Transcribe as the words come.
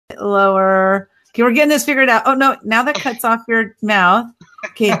lower. Okay, we're getting this figured out. Oh no, now that cuts off your mouth.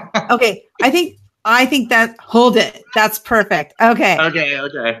 Okay. Okay. I think that hold it. That's perfect. Okay.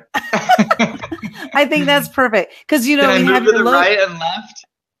 Okay. I think that's perfect. Because Can I we move have to your the right and left?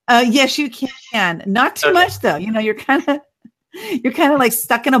 Yes, you can. Not too much though. You're kind of like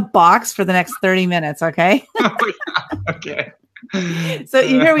stuck in a box for the next 30 minutes. Okay. Oh, yeah. Okay. So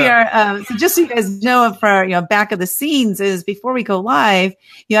here we are. So just so you guys know, for back of the scenes is before we go live,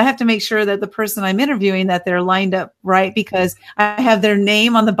 I have to make sure that the person I'm interviewing that they're lined up right, because I have their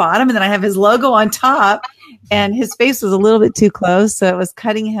name on the bottom and then I have his logo on top, and his face was a little bit too close, so it was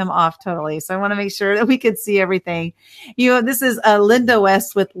cutting him off totally. So I want to make sure that we could see everything. This is Linda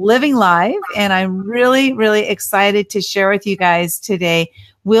West with Living Live, and I'm really, really excited to share with you guys today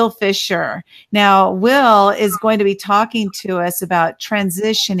Wil Fisher. Now, Wil is going to be talking to us about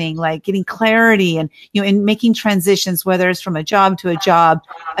transitioning, like getting clarity and, in making transitions, whether it's from a job to a job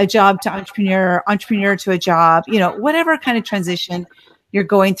to entrepreneur to a job, whatever kind of transition you're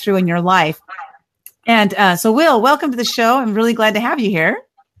going through in your life. And so, Wil, welcome to the show. I'm really glad to have you here.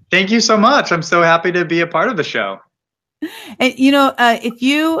 Thank you so much. I'm so happy to be a part of the show. And,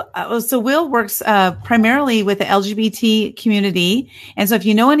 so Wil works primarily with the LGBT community. And so if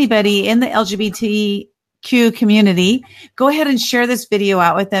you know anybody in the LGBTQ community, go ahead and share this video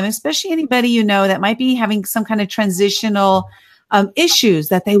out with them, especially anybody that might be having some kind of transitional issues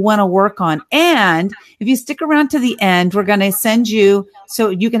that they want to work on. And if you stick around to the end, we're going to send you so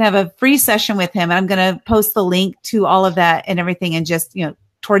you can have a free session with him. And I'm going to post the link to all of that and everything, and just,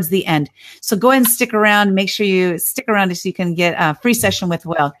 towards the end. So go ahead and stick around. Make sure you stick around so you can get a free session with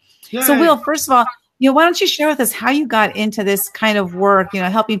Wil. Yay. So Wil, first of all, why don't you share with us how you got into this kind of work,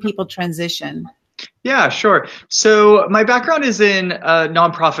 helping people transition? Yeah, sure. So my background is in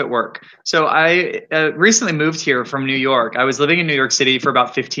nonprofit work. So I recently moved here from New York. I was living in New York City for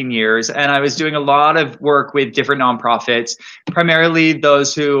about 15 years, and I was doing a lot of work with different nonprofits, primarily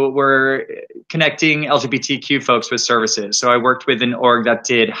those who were connecting LGBTQ folks with services. So I worked with an org that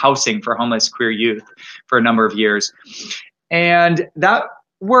did housing for homeless queer youth for a number of years. And that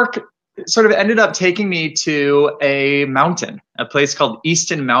work sort of ended up taking me to a mountain, a place called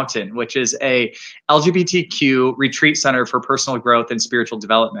Easton Mountain, which is a LGBTQ retreat center for personal growth and spiritual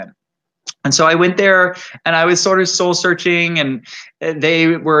development. And so I went there and I was sort of soul searching, and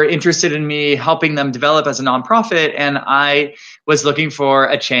they were interested in me helping them develop as a nonprofit. And I was looking for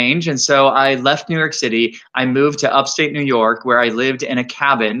a change. And so I left New York City. I moved to upstate New York, where I lived in a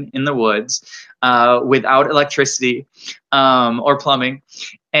cabin in the woods without electricity or plumbing.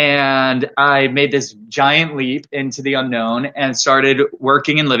 And I made this giant leap into the unknown and started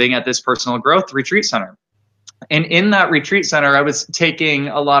working and living at this personal growth retreat center. And in that retreat center, I was taking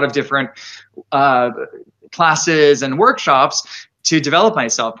a lot of different classes and workshops to develop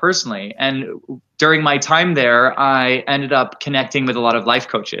myself personally. And during my time there, I ended up connecting with a lot of life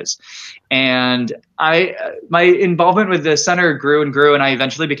coaches. And my involvement with the center grew and grew, and I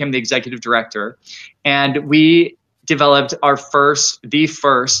eventually became the executive director. And we developed the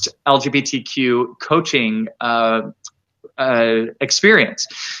first LGBTQ coaching experience.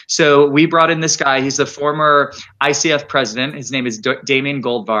 So we brought in this guy. He's the former ICF president. His name is Damien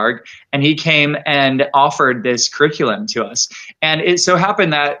Goldvarg, and he came and offered this curriculum to us. And it so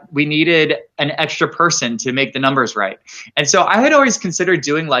happened that we needed an extra person to make the numbers right. And so I had always considered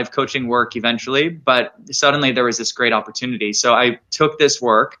doing life coaching work eventually, but suddenly there was this great opportunity. So I took this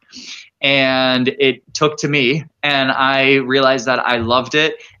work, and it took to me, and I realized that I loved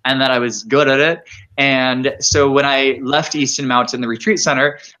it and that I was good at it. And so when I left Easton Mountain, the retreat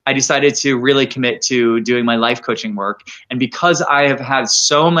center, I decided to really commit to doing my life coaching work. And because I have had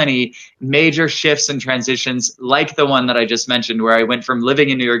so many major shifts and transitions, like the one that I just mentioned, where I went from living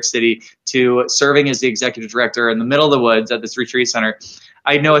in New York City to serving as the executive director in the middle of the woods at this retreat center,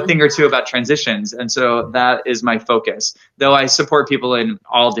 I know a thing or two about transitions. And so that is my focus, though I support people in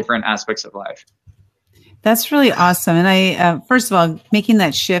all different aspects of life. That's really awesome. And I, first of all, making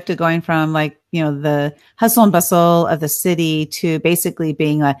that shift of going from the hustle and bustle of the city to basically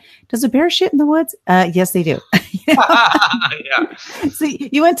being does a bear shit in the woods? Yes, they do. Yeah. So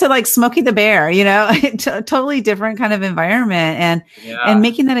you went to Smokey the Bear, totally different kind of environment, and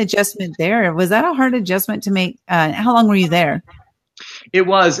making that adjustment there. Was that a hard adjustment to make? How long were you there? It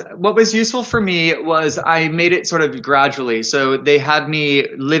was. What was useful for me was I made it sort of gradually. So they had me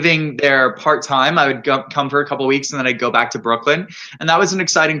living there part-time. I would come for a couple of weeks, and then I'd go back to Brooklyn. And that was an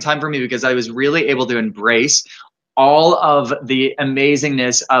exciting time for me because I was really able to embrace all of the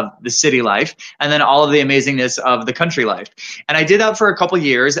amazingness of the city life and then all of the amazingness of the country life. And I did that for a couple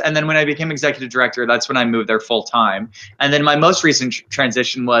years. And then when I became executive director, that's when I moved there full time. And then my most recent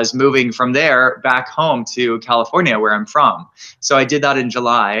transition was moving from there back home to California, where I'm from. So I did that in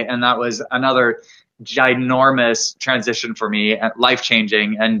July, and that was another ginormous transition for me,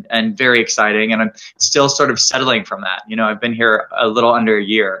 life-changing and very exciting. And I'm still sort of settling from that. You know, I've been here a little under a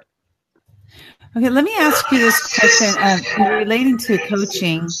year. Okay, let me ask you this question relating to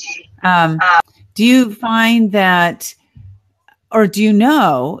coaching. Do you find that, or do you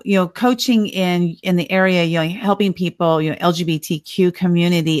know, coaching in the area, helping people, LGBTQ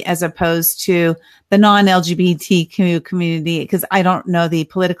community as opposed to the non-LGBTQ community? Because I don't know the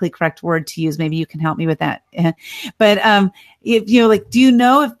politically correct word to use. Maybe you can help me with that. But if do you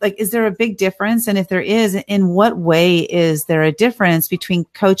know if is there a big difference? And if there is, in what way is there a difference between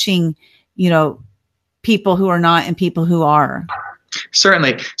coaching, people who are not and people who are?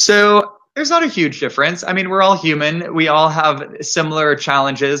 Certainly. So there's not a huge difference. I mean, we're all human. We all have similar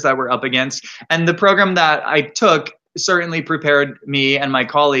challenges that we're up against. And the program that I took certainly prepared me and my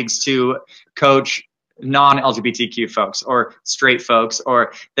colleagues to coach non-LGBTQ folks or straight folks,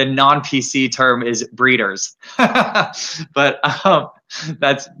 or the non-PC term is breeders. But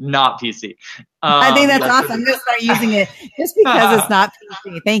that's not PC. I think that's awesome. I'm going to start using it just because it's not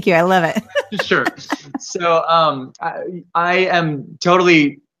PC. Thank you. I love it. Sure. So I am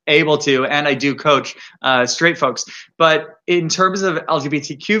totally able to, and I do coach straight folks. But in terms of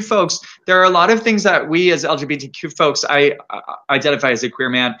LGBTQ folks, there are a lot of things that we as LGBTQ folks, I identify as a queer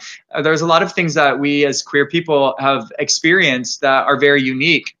man. There's a lot of things that we as queer people have experienced that are very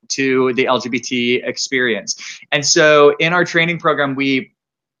unique to the LGBT experience. And so in our training program, we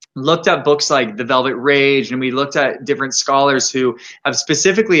looked at books like The Velvet Rage, and we looked at different scholars who have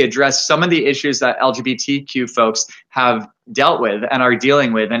specifically addressed some of the issues that LGBTQ folks have dealt with and are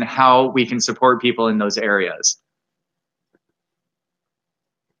dealing with, and how we can support people in those areas.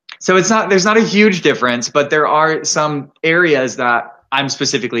 So there's not a huge difference, but there are some areas that I'm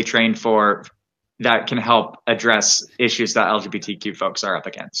specifically trained for that can help address issues that LGBTQ folks are up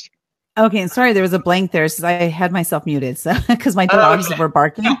against. Okay, and sorry, there was a blank there, so I had myself muted, so because my dogs were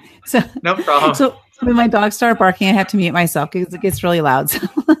barking. So no problem. So when my dogs start barking, I have to mute myself because it gets really loud. So.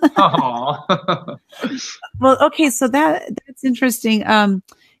 Well, okay, so that's interesting.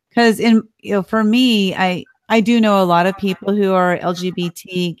 Because for me, I do know a lot of people who are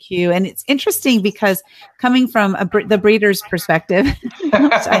LGBTQ, and it's interesting because coming from the breeder's perspective,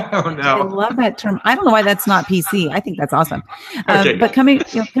 I love that term. I don't know why that's not PC. I think that's awesome. Okay. But coming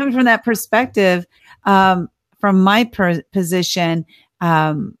from that perspective, from my position,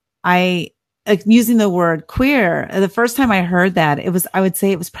 I using the word queer. The first time I heard that, I would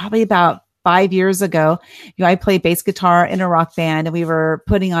say it was probably about 5 years ago. I played bass guitar in a rock band, and we were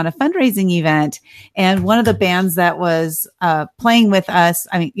putting on a fundraising event. And one of the bands that was playing with us,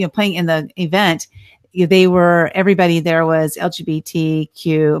 playing in the event, everybody there was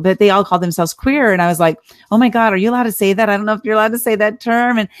LGBTQ, but they all called themselves queer. And I was like, oh my God, are you allowed to say that? I don't know if you're allowed to say that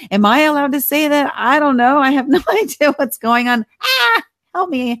term. And am I allowed to say that? I don't know. I have no idea what's going on.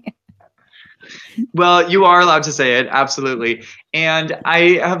 Help me. Well, you are allowed to say it. Absolutely. And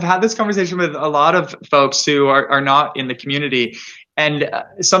I have had this conversation with a lot of folks who are not in the community. And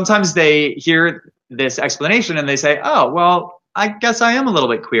sometimes they hear this explanation and they say, oh, well, I guess I am a little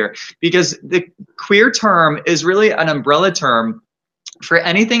bit queer, because the queer term is really an umbrella term for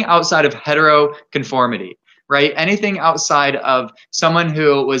anything outside of heteroconformity, right? Anything outside of someone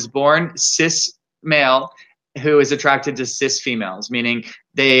who was born cis male who is attracted to cis females, meaning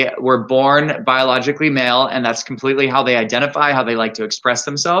they were born biologically male, and that's completely how they identify, how they like to express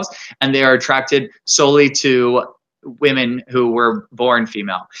themselves, and they are attracted solely to women who were born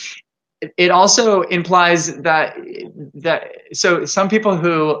female. It also implies that so some people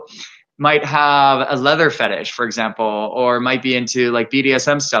who might have a leather fetish, for example, or might be into like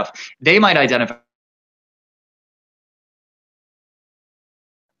BDSM stuff, they might identify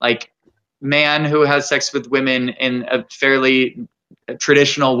like man who has sex with women in a fairly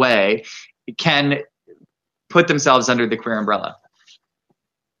traditional way can put themselves under the queer umbrella.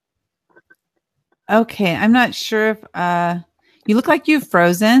 Okay, I'm not sure if you look like you've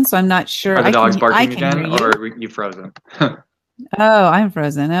frozen, so I'm not sure. Are the dogs barking again, or are you frozen? Oh, I'm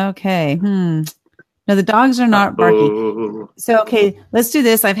frozen. Okay. No, the dogs are not barking. So, okay, let's do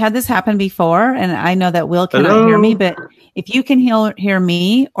this. I've had this happen before, and I know that Will cannot hear me, but if you can hear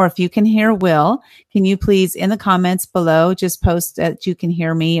me, or if you can hear Wil, can you please in the comments below just post that you can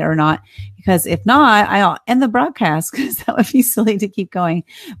hear me or not? Because if not, I'll end the broadcast because that would be silly to keep going.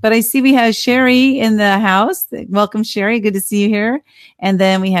 But I see we have Sherry in the house. Welcome, Sherry. Good to see you here. And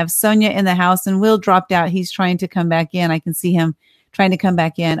then we have Sonia in the house, and Wil dropped out. He's trying to come back in. I can see him trying to come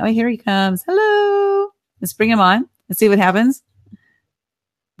back in. Oh, here he comes. Hello. Let's bring him on. Let's see what happens.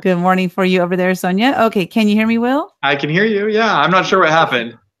 Good morning for you over there, Sonia. Okay. Can you hear me, Wil? I can hear you. Yeah. I'm not sure what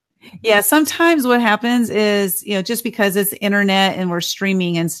happened. Yeah. Sometimes what happens is, just because it's internet and we're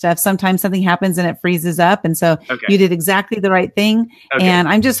streaming and stuff, sometimes something happens and it freezes up. And so you did exactly the right thing. Okay. And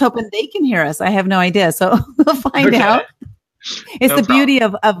I'm just hoping they can hear us. I have no idea. So we'll find out. It's the beauty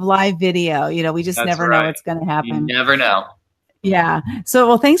of live video. We just never know what's going to happen. You never know. Yeah. So,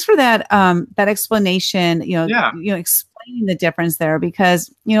 well, thanks for that, that explanation, explaining the difference there,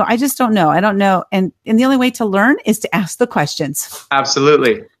 because, I just don't know. I don't know. And the only way to learn is to ask the questions.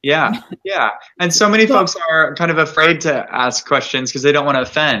 Absolutely. Yeah. Yeah. And so many folks are kind of afraid to ask questions because they don't want to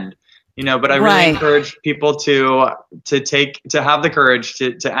offend, but I really encourage people to have the courage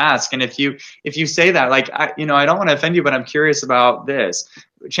to ask. And if you say that, like, I don't want to offend you, but I'm curious about this,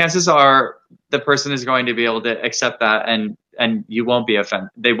 chances are the person is going to be able to accept that, and you won't be offended.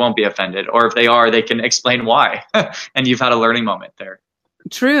 They won't be offended. Or if they are, they can explain why. And you've had a learning moment there.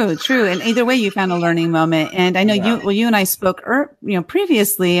 True. And either way, you found a learning moment. And I know you and I spoke,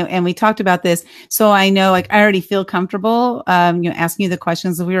 previously, and we talked about this. So I know, like, I already feel comfortable, asking you the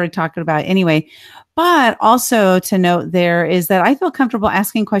questions that we were talking about anyway. But also to note there is that I feel comfortable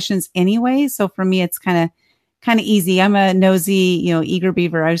asking questions anyway. So for me, it's kind of easy. I'm a nosy, eager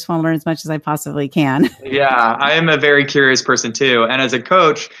beaver. I just want to learn as much as I possibly can. Yeah, I am a very curious person too. And as a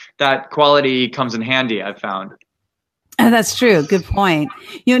coach, that quality comes in handy, I've found. That's true. Good point.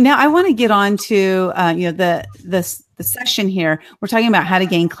 Now I want to get on to, the session here. We're talking about how to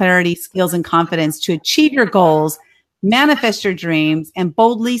gain clarity, skills, and confidence to achieve your goals, manifest your dreams, and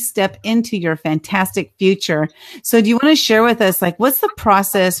boldly step into your fantastic future. So do you want to share with us, like, what's the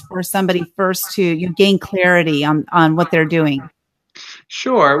process for somebody first to gain clarity on what they're doing?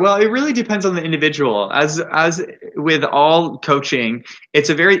 Sure. Well, it really depends on the individual. As with all coaching, it's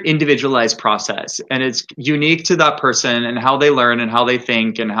a very individualized process, and it's unique to that person and how they learn and how they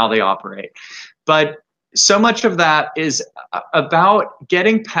think and how they operate. But so much of that is about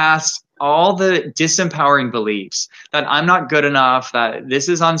getting past all the disempowering beliefs that I'm not good enough, that this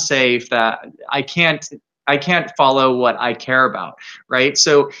is unsafe, that I can't follow what I care about, right?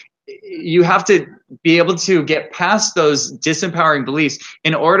 So you have to be able to get past those disempowering beliefs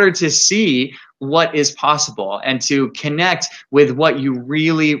in order to see what is possible and to connect with what you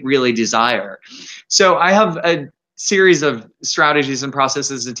really, really desire. So I have a series of strategies and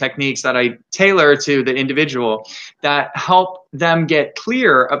processes and techniques that I tailor to the individual that help them get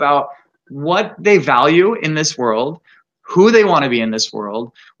clear about what they value in this world, who they want to be in this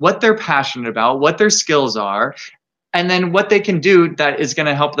world, what they're passionate about, what their skills are, and then what they can do that is going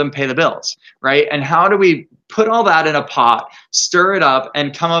to help them pay the bills, right? And how do we put all that in a pot, stir it up,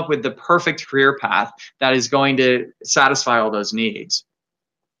 and come up with the perfect career path that is going to satisfy all those needs?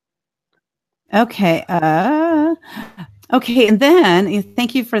 Okay. Okay. And then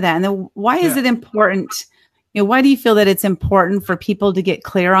thank you for that. And then why is it important? Why do you feel that it's important for people to get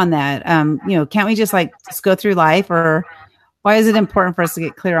clear on that? Can't we just go through life, or why is it important for us to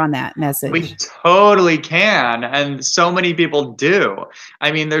get clear on that message? We totally can. And so many people do.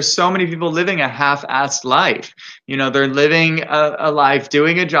 I mean, there's so many people living a half-assed life. They're living a life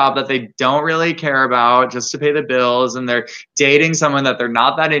doing a job that they don't really care about just to pay the bills. And they're dating someone that they're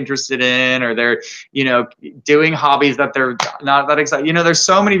not that interested in, or they're, doing hobbies that they're not that excited. There's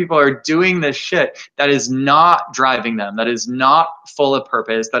so many people who are doing this shit that is not driving them, that is not full of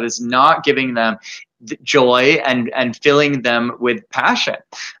purpose, that is not giving them joy and filling them with passion.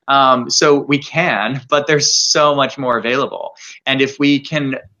 So we can, but there's so much more available. And if we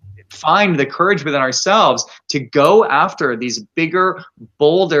can find the courage within ourselves to go after these bigger,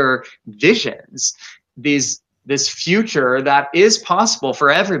 bolder visions, this future that is possible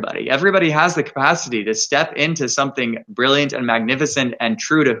for everybody. Everybody has the capacity to step into something brilliant and magnificent and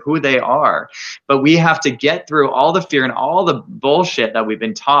true to who they are. But we have to get through all the fear and all the bullshit that we've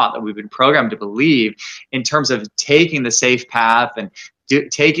been taught, that we've been programmed to believe, in terms of taking the safe path and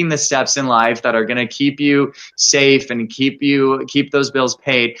taking the steps in life that are going to keep you safe and keep those bills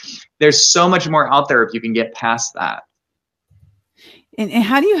paid. There's so much more out there if you can get past that. And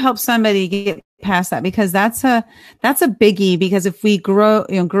how do you help somebody get past that? Because that's a biggie. Because if we grew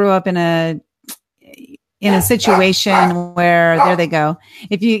up in a situation where, there they go.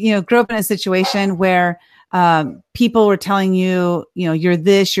 If you grew up in a situation where people were telling you, you're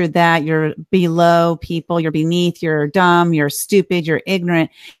this, you're that, you're below people, you're beneath, you're dumb, you're stupid, you're ignorant.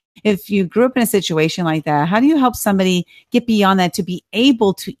 If you grew up in a situation like that, how do you help somebody get beyond that to be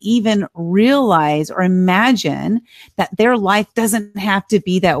able to even realize or imagine that their life doesn't have to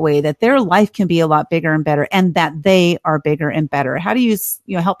be that way, that their life can be a lot bigger and better, and that they are bigger and better? How do you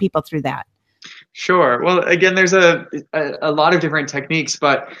help people through that? Sure. Well, again, there's a lot of different techniques,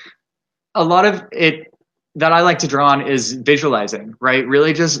 but a lot of it that I like to draw on is visualizing, right?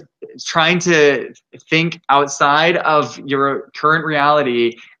 Really just trying to think outside of your current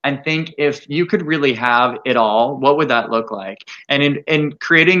reality and think, if you could really have it all, what would that look like? And in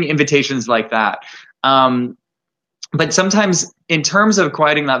creating invitations like that. But sometimes in terms of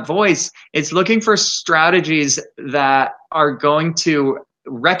quieting that voice, it's looking for strategies that are going to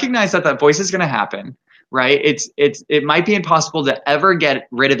recognize that voice is going to happen. Right? It might be impossible to ever get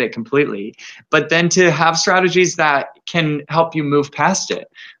rid of it completely, but then to have strategies that can help you move past it.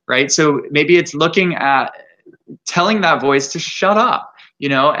 Right? So maybe it's looking at telling that voice to shut up,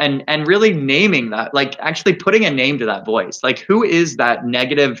 and really naming that, like actually putting a name to that voice. Like, who is that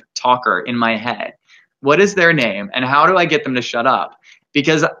negative talker in my head? What is their name? And how do I get them to shut up?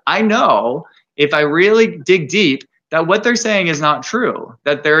 Because I know if I really dig deep, that what they're saying is not true,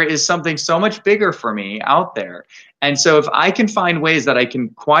 that there is something so much bigger for me out there. And so if I can find ways that I can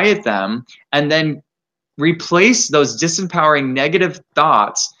quiet them and then replace those disempowering negative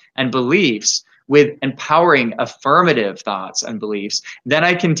thoughts and beliefs with empowering affirmative thoughts and beliefs, then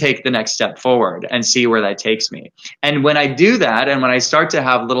I can take the next step forward and see where that takes me. And when I do that, and when I start to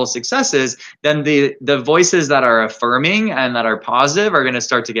have little successes, then the voices that are affirming and that are positive are going to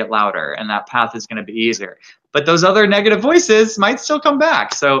start to get louder, and that path is going to be easier. But those other negative voices might still come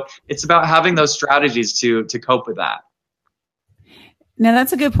back. So it's about having those strategies to cope with that. Now,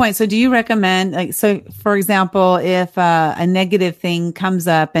 that's a good point. So do you recommend, for example, if a negative thing comes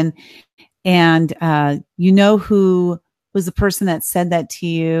up and who was the person that said that to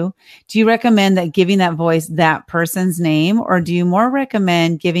you, do you recommend that giving that voice that person's name, or do you more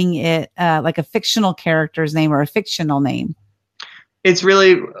recommend giving it like a fictional character's name or a fictional name? It's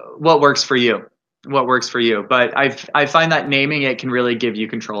really what works for you. But I find that naming it can really give you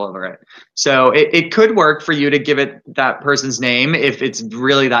control over it. So it could work for you to give it that person's name if it's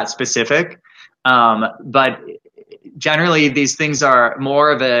really that specific. But generally these things are more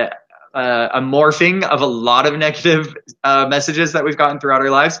of a morphing of a lot of negative messages that we've gotten throughout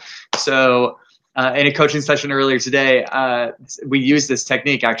our lives. So in a coaching session earlier today, we used this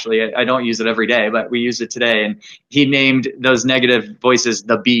technique. Actually, I don't use it every day, but we used it today. And he named those negative voices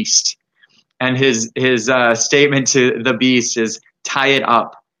the beast. And his statement to the beast is, tie it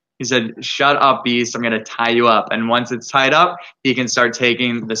up. He said, shut up, beast. I'm going to tie you up. And once it's tied up, he can start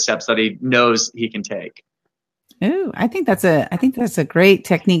taking the steps that he knows he can take. Ooh, I think that's a great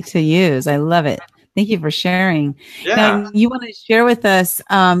technique to use. I love it. Thank you for sharing. Yeah. Now, you want to share with us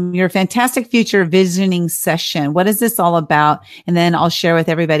your Fantastic Future Visioning session. What is this all about? And then I'll share with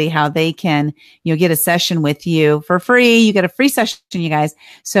everybody how they can, get a session with you for free. You get a free session, you guys.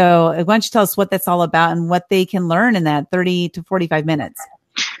 So why don't you tell us what that's all about and what they can learn in that 30 to 45 minutes?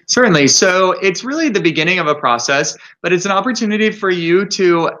 Certainly. So it's really the beginning of a process, but it's an opportunity for you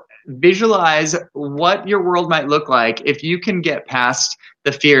to visualize what your world might look like if you can get past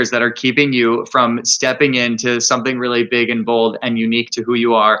the fears that are keeping you from stepping into something really big and bold and unique to who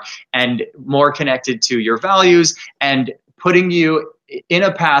you are, and more connected to your values, and putting you in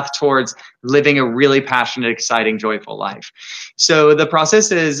a path towards living a really passionate, exciting, joyful life. So the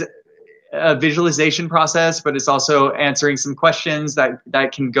process is a visualization process, but it's also answering some questions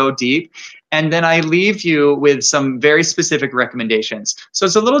that can go deep. And then I leave you with some very specific recommendations. So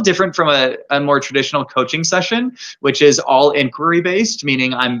it's a little different from a more traditional coaching session, which is all inquiry based,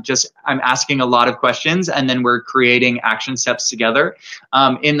 meaning I'm asking a lot of questions and then we're creating action steps together.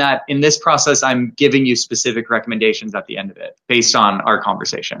 In this process, I'm giving you specific recommendations at the end of it based on our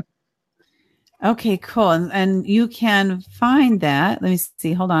conversation. Okay, cool. And you can find that, let me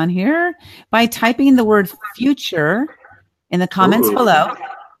see, hold on here, by typing the word future in the comments below.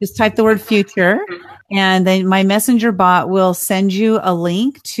 Just type the word future, and then my messenger bot will send you a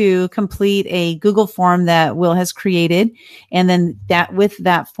link to complete a Google form that Wil has created. And then with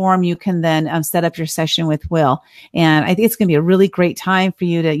that form, you can then set up your session with Wil. And I think it's going to be a really great time for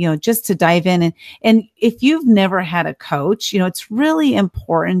you to, just to dive in. And if you've never had a coach, it's really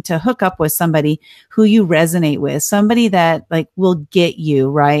important to hook up with somebody who you resonate with, somebody that will get you,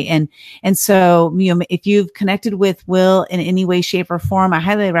 right? And so, if you've connected with Wil in any way, shape, or form, I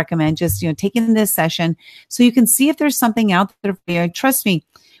highly recommend just, taking this session so you can see if there's something out there for you. Trust me,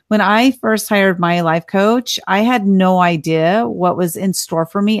 when I first hired my life coach, I had no idea what was in store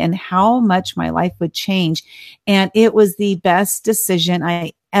for me and how much my life would change. And it was the best decision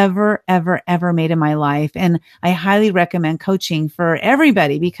I ever made in my life. And I highly recommend coaching for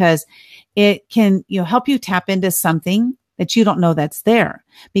everybody because it can, help you tap into something that you don't know that's there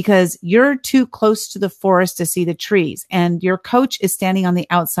because you're too close to the forest to see the trees, and your coach is standing on the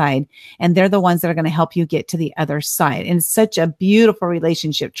outside, and they're the ones that are going to help you get to the other side. And it's such a beautiful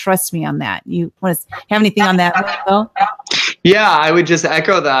relationship. Trust me on that. You want to have anything on that, Will? Yeah, I would just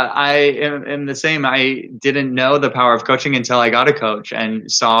echo that. I am the same. I didn't know the power of coaching until I got a coach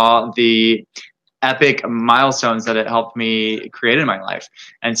and saw the epic milestones that it helped me create in my life.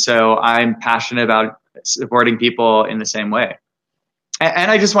 And so I'm passionate about supporting people in the same way. And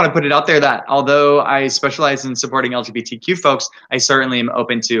I just want to put it out there that although I specialize in supporting LGBTQ folks, I certainly am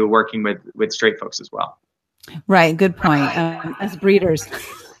open to working with straight folks as well. Right. Good point. As breeders.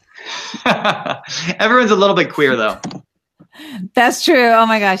 Everyone's a little bit queer though. That's true. Oh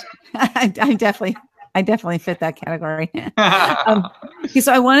my gosh. I definitely fit that category.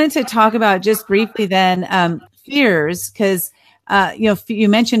 So I wanted to talk about just briefly then fears, because you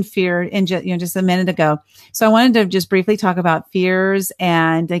mentioned fear in just a minute ago. So I wanted to just briefly talk about fears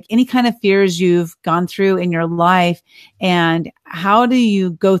and like any kind of fears you've gone through in your life and how do you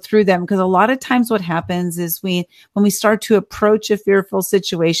go through them? Because a lot of times what happens is when we start to approach a fearful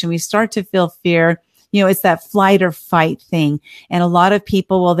situation, we start to feel fear. It's that flight or fight thing. And a lot of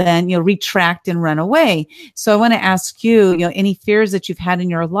people will then, retract and run away. So I want to ask you, any fears that you've had in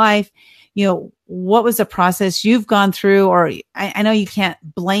your life, what was the process you've gone through? Or I know you can't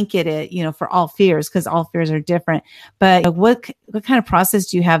blanket it, for all fears because all fears are different, but what kind of process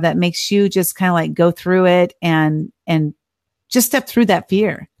do you have that makes you just kind of like go through it and just step through that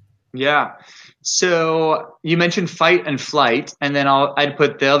fear? Yeah. So you mentioned fight and flight, and then I'd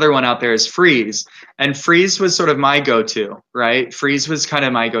put the other one out there as freeze. And freeze was sort of my go-to, right? Freeze was kind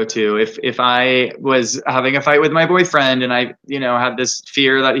of my go-to. If I was having a fight with my boyfriend and I, had this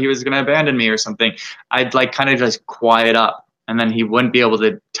fear that he was going to abandon me or something, I'd like kind of just quiet up and then he wouldn't be able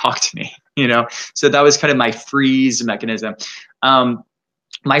to talk to me, So that was kind of my freeze mechanism.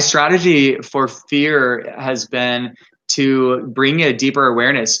 My strategy for fear has been to bring a deeper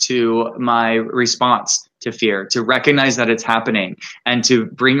awareness to my response to fear, to recognize that it's happening and to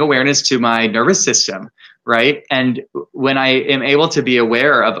bring awareness to my nervous system, right? And when I am able to be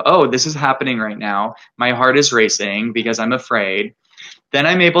aware of, oh, this is happening right now, my heart is racing because I'm afraid, then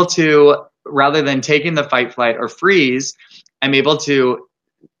I'm able to, rather than taking the fight, flight, or freeze, I'm able to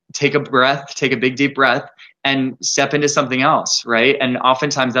take a breath, take a big, deep breath, and step into something else, right? And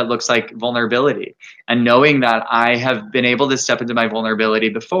oftentimes that looks like vulnerability. And knowing that I have been able to step into my vulnerability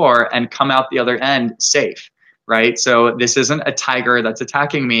before and come out the other end safe, right? So this isn't a tiger that's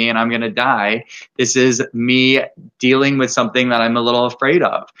attacking me and I'm going to die. This is me dealing with something that I'm a little afraid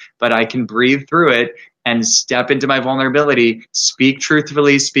of, but I can breathe through it and step into my vulnerability, speak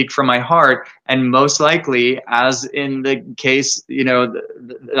truthfully, speak from my heart. And most likely, as in the case,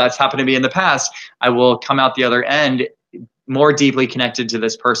 that's happened to me in the past, I will come out the other end more deeply connected to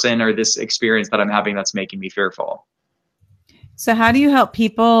this person or this experience that I'm having that's making me fearful. So how do you help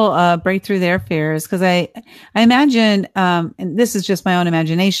people break through their fears? Because I imagine, and this is just my own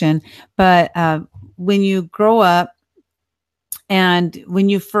imagination, but when you grow up, and when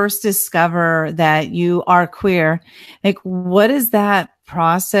you first discover that you are queer, like what is that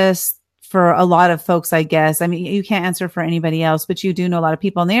process for a lot of folks, I guess? I mean, you can't answer for anybody else, but you do know a lot of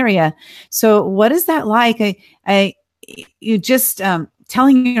people in the area. So what is that like? You just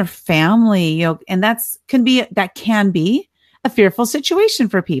telling your family, and that can be a fearful situation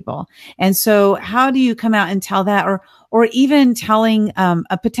for people. And so how do you come out and tell that, or even telling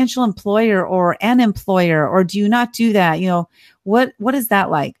a potential employer or an employer, or do you not do that? What is that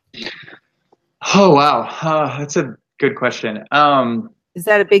like? Oh, wow. That's a good question. Is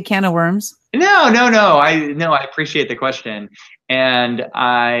that a big can of worms? No. I appreciate the question. And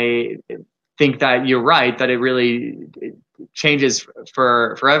I think that you're right, that it really changes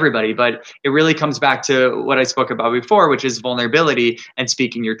for everybody, but it really comes back to what I spoke about before, which is vulnerability and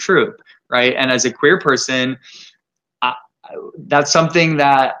speaking your truth, right? And as a queer person, that's something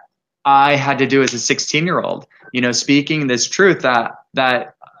that I had to do as a 16-year-old, speaking this truth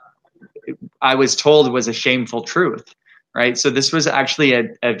that I was told was a shameful truth, right? So this was actually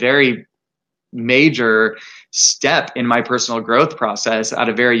a very major step in my personal growth process at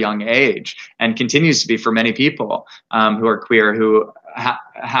a very young age, and continues to be for many people who are queer, who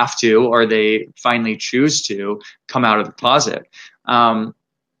have to, or they finally choose to come out of the closet.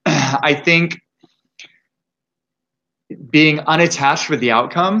 I think being unattached with the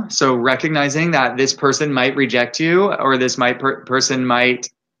outcome. So recognizing that this person might reject you, or this person might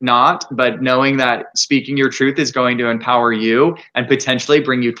not, but knowing that speaking your truth is going to empower you and potentially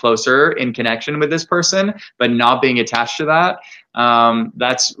bring you closer in connection with this person, but not being attached to that.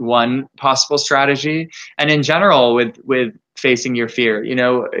 That's one possible strategy. And in general, with facing your fear,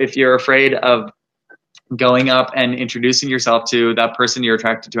 if you're afraid of going up and introducing yourself to that person you're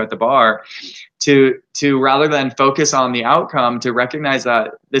attracted to at the bar, to rather than focus on the outcome, to recognize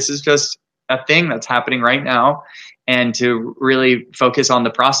that this is just a thing that's happening right now, and to really focus on the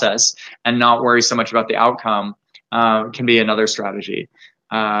process and not worry so much about the outcome, can be another strategy.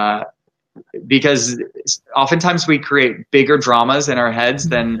 Because oftentimes we create bigger dramas in our heads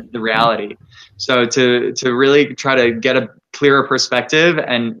than the reality. So to really try to get a clearer perspective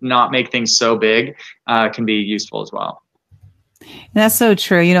and not make things so big can be useful as well. That's so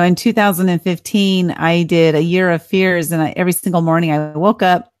true. In 2015, I did a year of fears, and every single morning I woke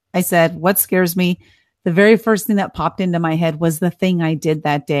up, I said, what scares me? The very first thing that popped into my head was the thing I did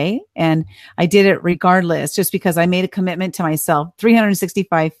that day. And I did it regardless, just because I made a commitment to myself,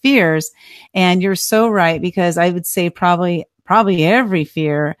 365 fears. And you're so right, because I would say probably every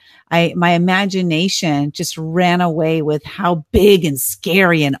fear, my imagination just ran away with how big and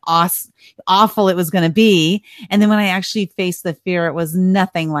scary and awful it was going to be. And then when I actually faced the fear, it was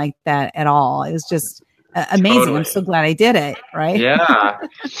nothing like that at all. It was just amazing. Totally. I'm so glad I did it. Right. Yeah.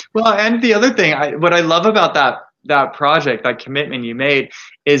 Well, and the other thing, what I love about that project, that commitment you made,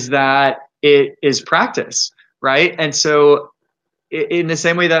 is that it is practice. Right. And so in the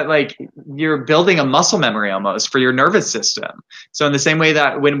same way that like you're building a muscle memory almost for your nervous system. So in the same way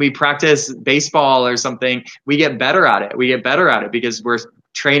that when we practice baseball or something, we get better at it. We get better at it because we're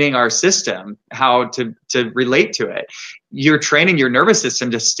training our system how to relate to it. You're training your nervous system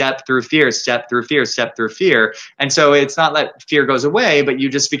to step through fear, step through fear, step through fear. And so it's not that fear goes away, but you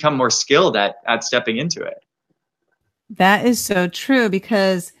just become more skilled at stepping into it. That is so true,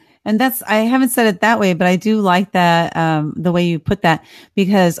 because, and I haven't said it that way, but I do like that, the way you put that,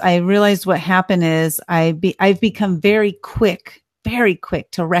 because I realized what happened is I've become very quick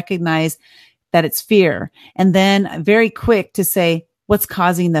to recognize that it's fear. And then very quick to say, what's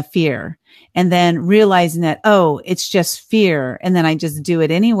causing the fear? And then realizing that, oh, it's just fear. And then I just do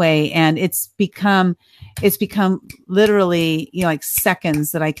it anyway. And it's become literally, like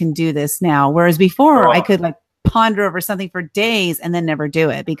seconds that I can do this now. Whereas before I could like ponder over something for days and then never do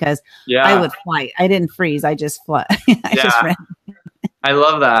it, because I would fly. I didn't freeze. I just fly. Just ran. I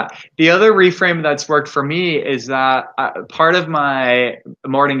love that. The other reframe that's worked for me is that part of my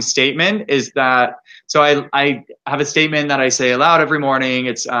morning statement is that, so I have a statement that I say aloud every morning.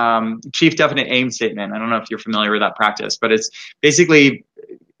 It's chief definite aim statement. I don't know if you're familiar with that practice, but it's basically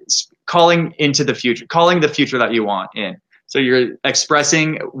calling into the future, calling the future that you want in. So you're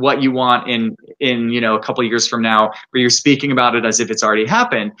expressing what you want in a couple of years from now, where you're speaking about it as if it's already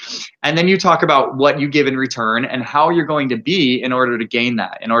happened. And then you talk about what you give in return and how you're going to be in order to gain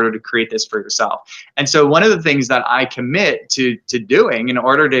that, in order to create this for yourself. And so one of the things that I commit to doing in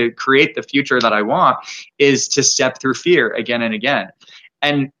order to create the future that I want is to step through fear again and again.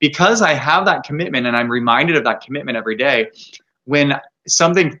 And because I have that commitment and I'm reminded of that commitment every day, when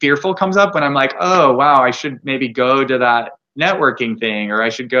something fearful comes up, when I'm like, oh, wow, I should maybe go to that networking thing, or I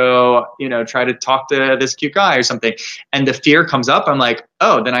should go, try to talk to this cute guy or something, and the fear comes up, I'm like,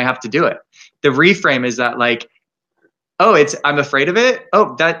 oh, then I have to do it. The reframe is that like, oh, I'm afraid of it.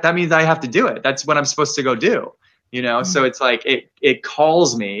 Oh, that means I have to do it. That's what I'm supposed to go do. Mm-hmm. So it's like, it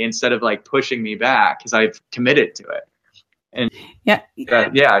calls me instead of like pushing me back, because I've committed to it. And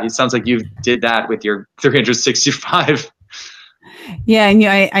it sounds like you did that with your 365. Yeah. And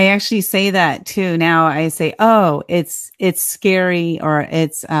I actually say that too. Now I say, oh, it's scary, or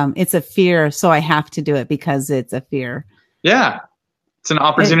it's a fear. So I have to do it because it's a fear. Yeah. It's an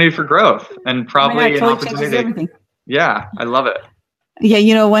opportunity for growth, and probably an opportunity. Everything. Yeah. I love it.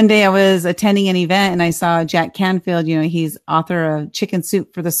 Yeah. One day I was attending an event and I saw Jack Canfield, he's author of Chicken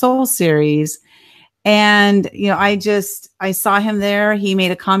Soup for the Soul series. And, I saw him there. He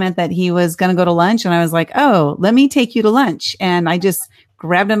made a comment that he was going to go to lunch, and I was like, oh, let me take you to lunch. And I just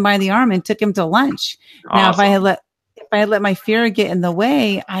grabbed him by the arm and took him to lunch. Awesome. Now, if I had let my fear get in the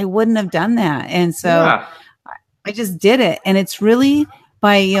way, I wouldn't have done that. And so I just did it. And it's really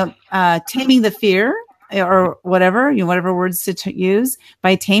by, taming the fear, or whatever, whatever words to use,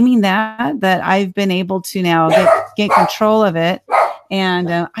 by taming that I've been able to now get control of it.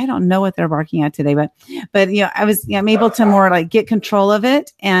 And I don't know what they're barking at today, but I'm able to more like get control of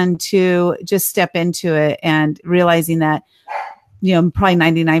it and to just step into it, and realizing that, probably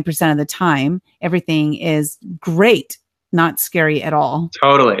 99% of the time, everything is great. not scary at all.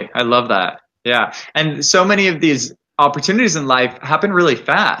 Totally. I love that. Yeah. And so many of these opportunities in life happen really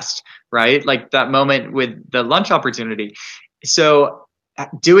fast, right? Like that moment with the lunch opportunity. So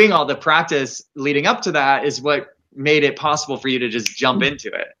doing all the practice leading up to that is what made it possible for you to just jump into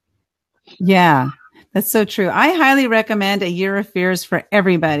it. Yeah, that's so true. I highly recommend A Year of Fears for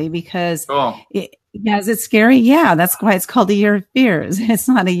everybody because is it scary? Yeah, that's why it's called A Year of Fears. It's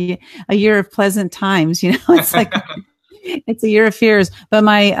not a year of pleasant times. You know, it's like it's a year of fears. But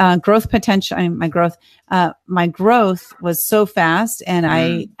my growth potential, my growth was so fast, and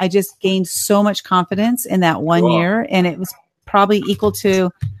I just gained so much confidence in that 1 year, and it was probably equal to,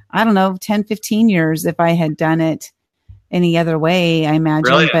 I don't know, 10, 15 years if I had done it any other way, I imagine.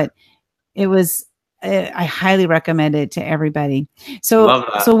 Brilliant. But it was, I highly recommend it to everybody. So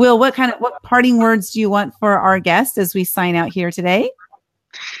Wil, what parting words do you want for our guest as we sign out here today?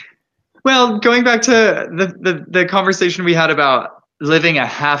 Well, going back to the conversation we had about living a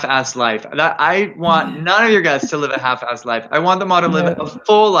half-assed life, that I want none of your guests to live a half-assed life. I want them all to live a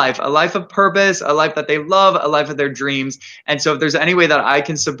full life, a life of purpose, a life that they love, a life of their dreams. And so if there's any way that I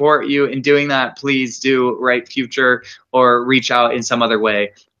can support you in doing that, please do write Future or reach out in some other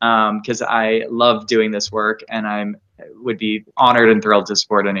way. Because I love doing this work, and I would be honored and thrilled to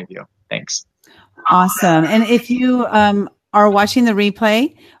support any of you. Thanks. Awesome. And if you are watching the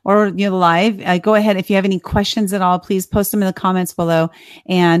replay or live, go ahead. If you have any questions at all, please post them in the comments below,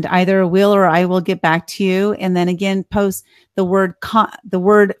 and either Wil or I will get back to you. And then again, post the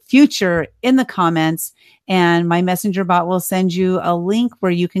word future in the comments, and my messenger bot will send you a link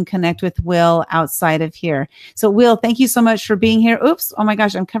where you can connect with Wil outside of here. So Wil, thank you so much for being here. Oops. Oh my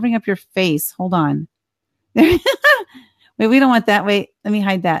gosh. I'm covering up your face. Hold on. Wait, we don't want that. Wait, let me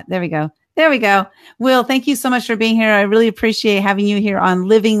hide that. There we go. There we go. Wil, thank you so much for being here. I really appreciate having you here on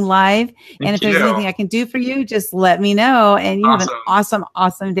Living Live. And if there's anything I can do for you, just let me know. And you have an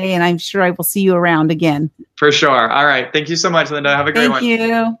awesome day. And I'm sure I will see you around again. For sure. All right. Thank you so much, Linda. Have a great one. Thank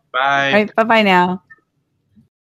you. Bye. All right. Bye-bye now.